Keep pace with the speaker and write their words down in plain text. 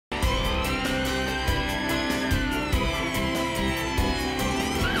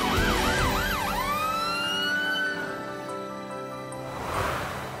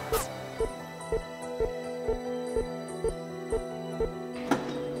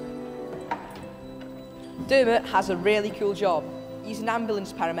Dermot has a really cool job. He's an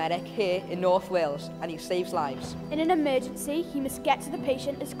ambulance paramedic here in North Wales and he saves lives. In an emergency, he must get to the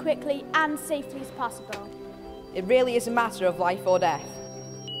patient as quickly and safely as possible. It really is a matter of life or death.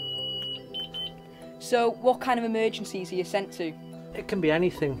 So, what kind of emergencies are you sent to? It can be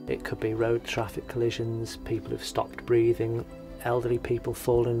anything. It could be road traffic collisions, people who've stopped breathing, elderly people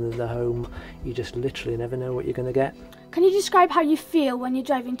falling in the home. You just literally never know what you're going to get. Can you describe how you feel when you're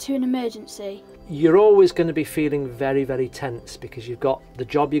driving to an emergency? You're always going to be feeling very, very tense because you've got the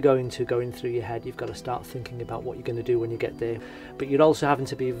job you're going through your head. You've got to start thinking about what you're going to do when you get there. But you're also having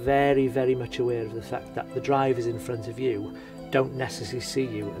to be very, very much aware of the fact that the drivers in front of you don't necessarily see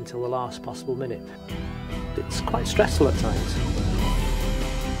you until the last possible minute. It's quite stressful at times.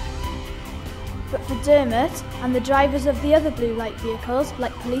 But for Dermot and the drivers of the other blue light vehicles,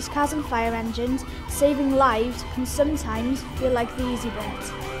 like police cars and fire engines, saving lives can sometimes feel like the easy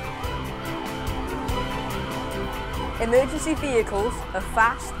bit. Emergency vehicles are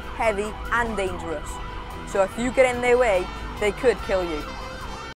fast, heavy and dangerous. So if you get in their way, they could kill you.